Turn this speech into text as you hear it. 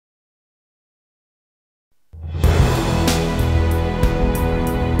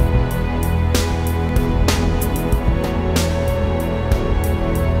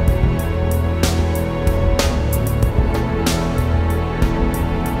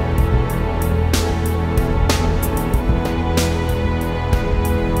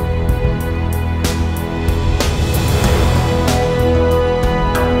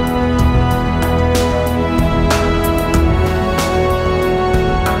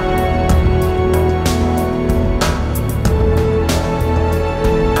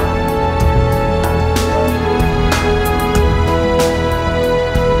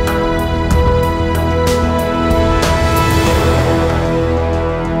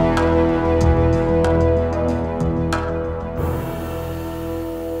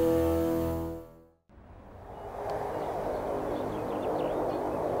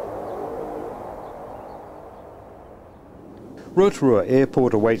Rotorua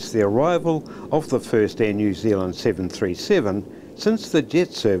Airport awaits the arrival of the first Air New Zealand 737 since the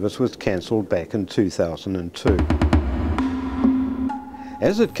jet service was cancelled back in 2002.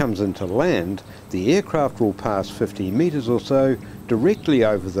 As it comes into land, the aircraft will pass 50 metres or so directly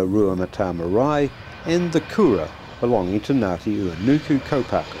over the Ruamata Marae and the Kura belonging to Ngāti Uanuku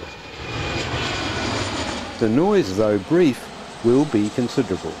Kaupako. The noise, though brief, will be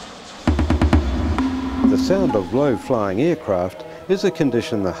considerable. The sound of low-flying aircraft is a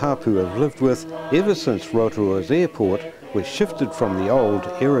condition the Hapu have lived with ever since Rotorua's airport was shifted from the old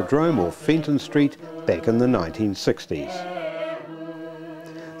aerodrome or Fenton Street back in the 1960s.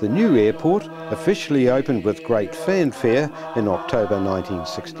 The new airport, officially opened with great fanfare in October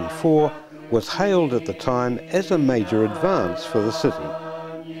 1964, was hailed at the time as a major advance for the city.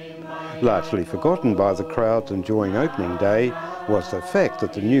 Largely forgotten by the crowds enjoying opening day was the fact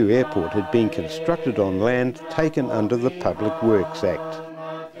that the new airport had been constructed on land taken under the Public Works Act,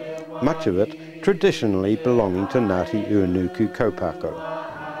 much of it traditionally belonging to Ngāti Uanuku Kaupako.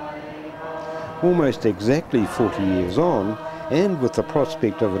 Almost exactly 40 years on, and with the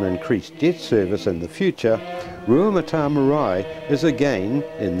prospect of an increased jet service in the future, Ruamata Marae is again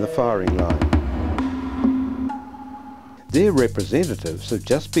in the firing line. Their representatives have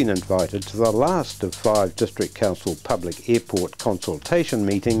just been invited to the last of 5 District Council public airport consultation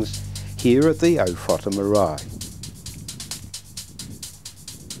meetings here at the Owhata Marae.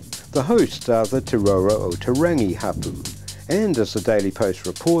 The hosts are the Te Rora o Te Rangi Hapu, and as the Daily Post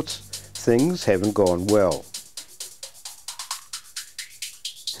reports, things haven't gone well.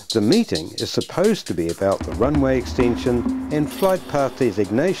 The meeting is supposed to be about the runway extension and flight path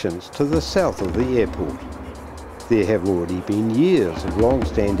designations to the south of the airport. There have already been years of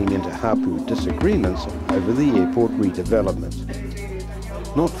long-standing inter-Hapu disagreements over the airport redevelopment.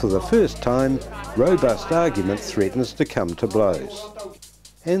 Not for the first time, robust argument threatens to come to blows,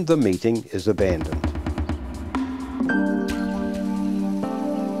 and the meeting is abandoned.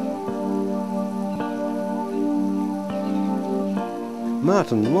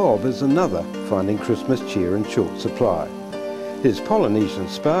 Martin Lobb is another finding Christmas cheer in short supply. His Polynesian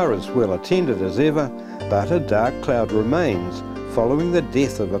spa is well attended as ever, but a dark cloud remains following the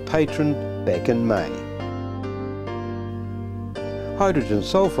death of a patron back in May. Hydrogen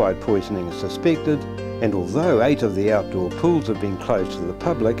sulfide poisoning is suspected, and although 8 of the outdoor pools have been closed to the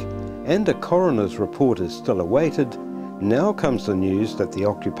public and a coroner's report is still awaited, now comes the news that the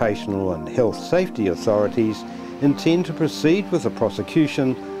Occupational and Health Safety authorities intend to proceed with the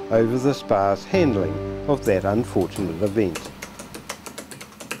prosecution over the spa's handling of that unfortunate event.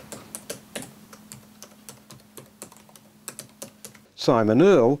 Simon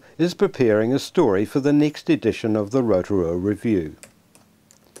Earle is preparing a story for the next edition of the Rotorua Review.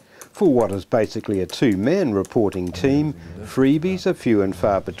 For what is basically a 2-man reporting team, freebies are few and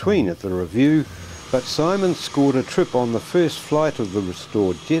far between at the Review, but Simon scored a trip on the first flight of the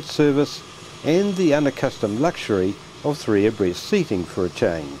restored jet service and the unaccustomed luxury of 3 abreast seating for a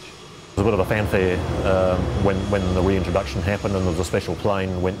change. There was a bit of a fanfare when the reintroduction happened, and there was a special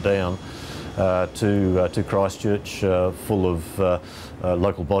plane went down to Christchurch full of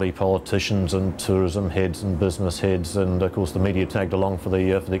local body politicians and tourism heads and business heads, and of course the media tagged along for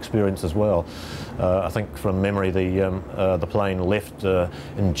the experience as well. I think from memory the plane left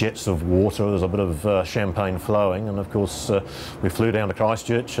in jets of water. There was a bit of champagne flowing, and of course we flew down to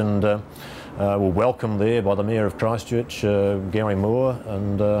Christchurch and were welcomed there by the Mayor of Christchurch, Gary Moore,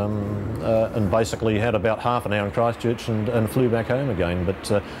 and basically had about half an hour in Christchurch and flew back home again.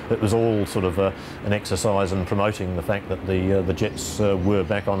 But it was all sort of an exercise in promoting the fact that the jets were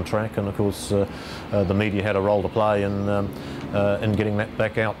back on track, and of course the media had a role to play in getting that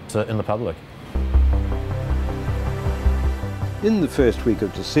back out in the public. In the first week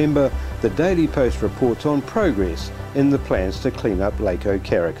of December, the Daily Post reports on progress in the plans to clean up Lake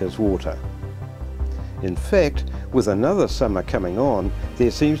Okaraka's water. In fact, with another summer coming on, there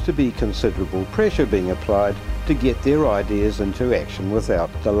seems to be considerable pressure being applied to get their ideas into action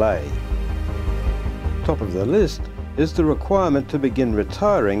without delay. Top of the list is the requirement to begin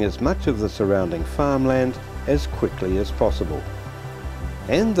retiring as much of the surrounding farmland as quickly as possible.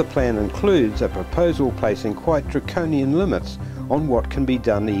 And the plan includes a proposal placing quite draconian limits on what can be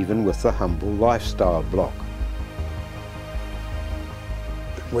done even with the humble lifestyle block.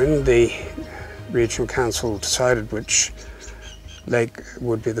 When the Regional Council decided which lake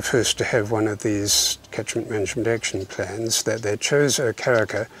would be the first to have one of these catchment management action plans, that they chose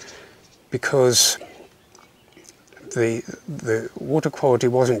Okaraka because the water quality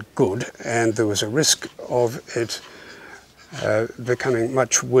wasn't good and there was a risk of it becoming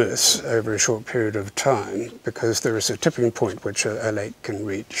much worse over a short period of time, because there is a tipping point which a lake can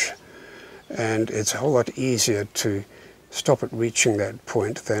reach, and it's a whole lot easier to stop it reaching that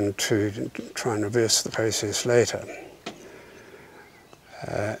point than to try and reverse the process later.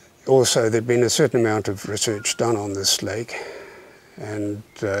 Also, there'd been a certain amount of research done on this lake, and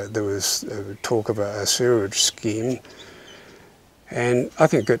there was talk of a sewerage scheme, and I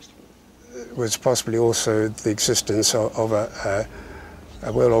think it was possibly also the existence of a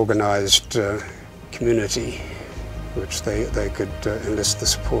well-organised community which they could enlist the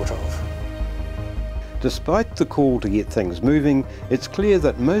support of. Despite the call to get things moving, it's clear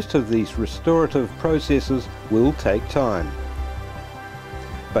that most of these restorative processes will take time.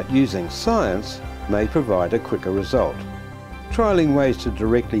 But using science may provide a quicker result, trialling ways to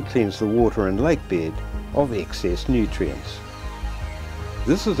directly cleanse the water and lake bed of excess nutrients.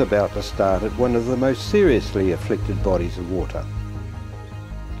 This is about to start at one of the most seriously afflicted bodies of water.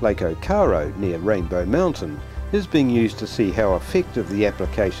 Lake Okaro, near Rainbow Mountain, is being used to see how effective the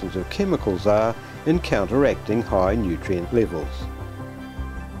applications of chemicals are in counteracting high nutrient levels.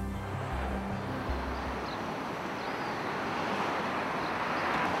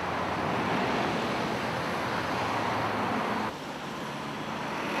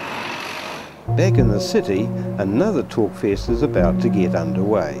 Back in the city, another talkfest is about to get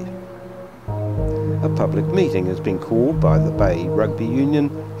underway. A public meeting has been called by the Bay Rugby Union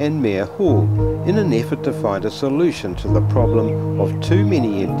and Mayor Hall in an effort to find a solution to the problem of too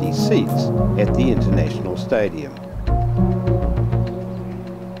many empty seats at the International Stadium.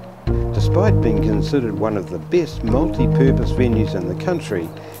 Despite being considered one of the best multi-purpose venues in the country,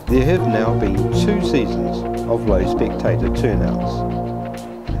 there have now been 2 seasons of low spectator turnouts.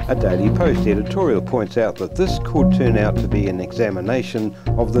 A Daily Post editorial points out that this could turn out to be an examination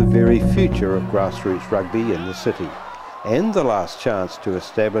of the very future of grassroots rugby in the city, and the last chance to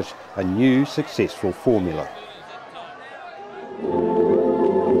establish a new successful formula.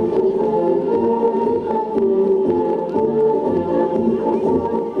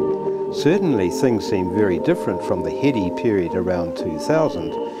 Certainly things seem very different from the heady period around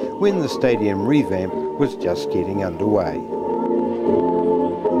 2000, when the stadium revamp was just getting underway.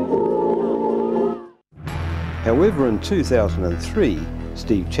 However, in 2003,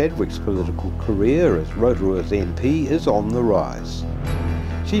 Steve Chadwick's political career as Rotorua's MP is on the rise.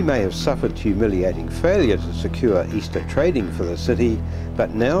 She may have suffered humiliating failure to secure Easter trading for the city,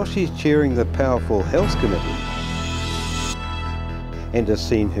 but now she's chairing the powerful Health Committee and has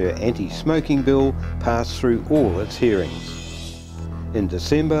seen her anti-smoking bill pass through all its hearings. In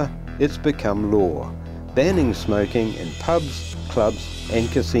December, it's become law, banning smoking in pubs, clubs and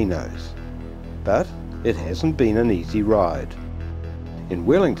casinos. But it hasn't been an easy ride. In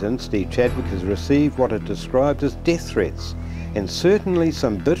Wellington, Steve Chadwick has received what are described as death threats, and certainly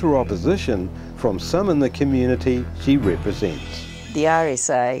some bitter opposition from some in the community she represents. The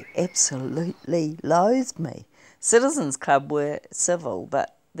RSA absolutely loathed me. Citizens Club were civil,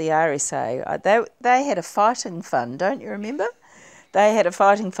 but the RSA, they had a fighting fund, don't you remember? They had a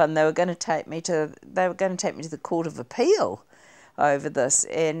fighting fund. They were going to take me to the Court of Appeal over this,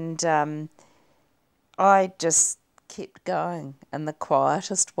 and I just kept going in the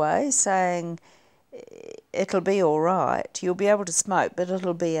quietest way, saying, it'll be all right, you'll be able to smoke, but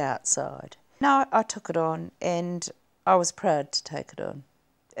it'll be outside. No, I took it on, and I was proud to take it on.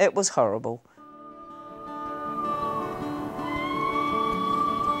 It was horrible.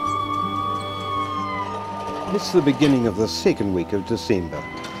 It's the beginning of the second week of December,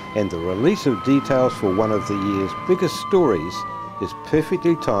 and the release of details for one of the year's biggest stories is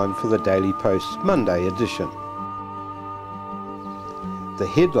perfectly timed for the Daily Post's Monday edition.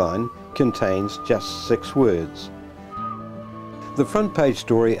 The headline contains just 6 words. The front page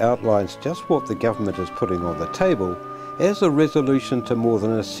story outlines just what the government is putting on the table as a resolution to more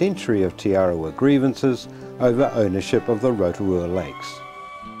than a century of Te Arawa grievances over ownership of the Rotorua lakes.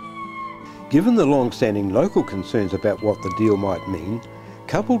 Given the long-standing local concerns about what the deal might mean,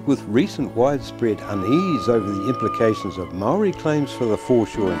 coupled with recent widespread unease over the implications of Maori claims for the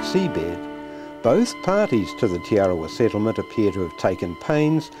foreshore and seabed, both parties to the Te Arawa settlement appear to have taken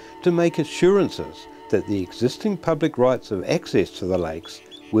pains to make assurances that the existing public rights of access to the lakes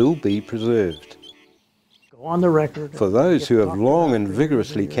will be preserved. On the record. For those who have long and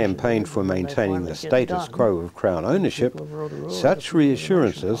vigorously campaigned for maintaining the status quo of Crown ownership, such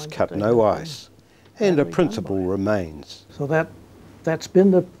reassurances cut no ice, and a principle remains. So that's been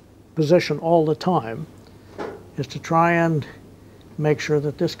the position all the time, is to try and make sure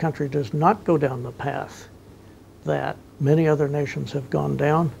that this country does not go down the path that many other nations have gone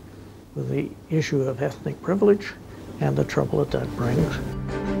down with the issue of ethnic privilege and the trouble that brings.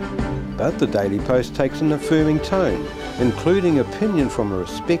 But the Daily Post takes an affirming tone, including opinion from a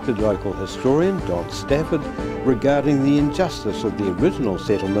respected local historian, Don Stafford, regarding the injustice of the original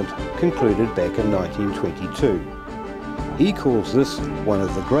settlement concluded back in 1922. He calls this one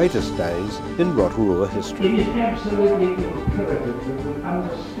of the greatest days in Rotorua history. It is absolutely imperative that we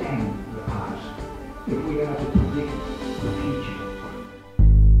understand the past if we are to predict the future.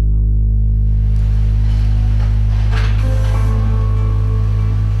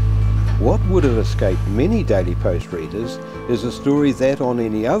 What would have escaped many Daily Post readers is a story that on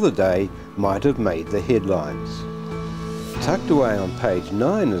any other day might have made the headlines. Tucked away on page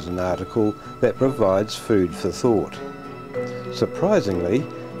 9 is an article that provides food for thought. Surprisingly,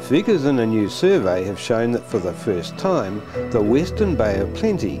 figures in a new survey have shown that for the first time, the Western Bay of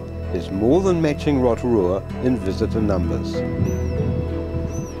Plenty is more than matching Rotorua in visitor numbers.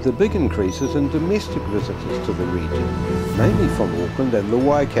 The big increase is in domestic visitors to the region, mainly from Auckland and the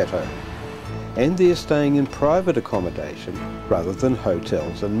Waikato, and they're staying in private accommodation rather than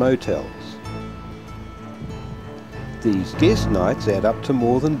hotels and motels. These guest nights add up to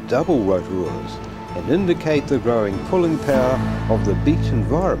more than double Rotorua's and indicate the growing pulling power of the beach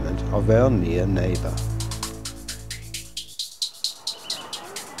environment of our near neighbour.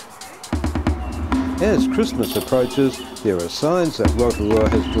 As Christmas approaches, there are signs that Rotorua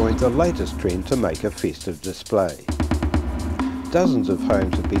has joined the latest trend to make a festive display. Dozens of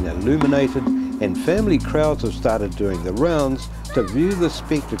homes have been illuminated and family crowds have started doing the rounds to view the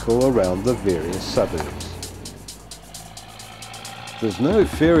spectacle around the various suburbs. There's no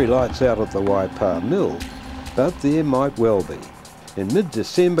fairy lights out at the Waipa Mill, but there might well be. In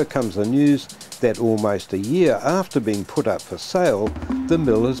mid-December comes the news that almost a year after being put up for sale, the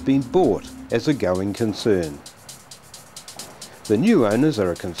mill has been bought as a going concern. The new owners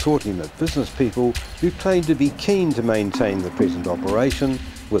are a consortium of business people who claim to be keen to maintain the present operation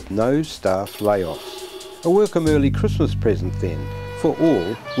with no staff layoffs. A welcome early Christmas present then for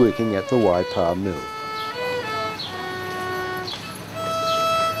all working at the Waipa Mill.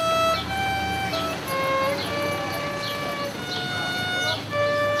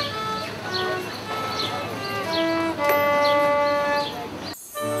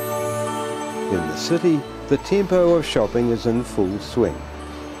 In the city, the tempo of shopping is in full swing.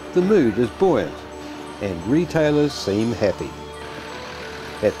 The mood is buoyant and retailers seem happy.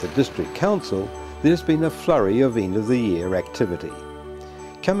 At the District Council, there's been a flurry of end-of-the-year activity.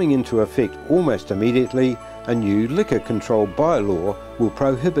 Coming into effect almost immediately, a new liquor control bylaw will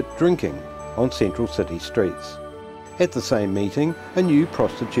prohibit drinking on central city streets. At the same meeting, a new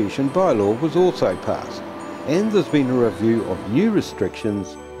prostitution bylaw was also passed, and there's been a review of new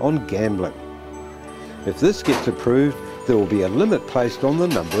restrictions on gambling. If this gets approved, there will be a limit placed on the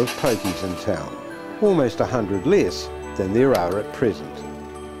number of pokies in town, almost 100 less than there are at present.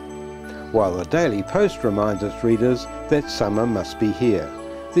 While the Daily Post reminds its readers that summer must be here,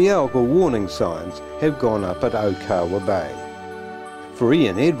 the algal warning signs have gone up at Okawa Bay. For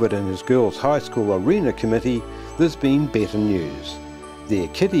Ian Edward and his girls' high school arena committee, there's been better news. Their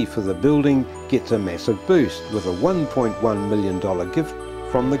kitty for the building gets a massive boost with a $1.1 million gift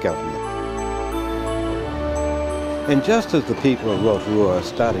from the government. And just as the people of Rotorua are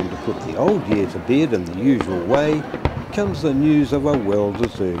starting to put the old year to bed in the usual way, comes the news of a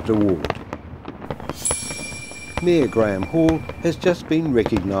well-deserved award. Mayor Graham Hall has just been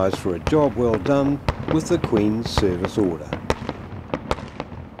recognised for a job well done with the Queen's Service Order.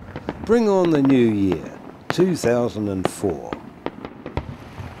 Bring on the new year, 2004.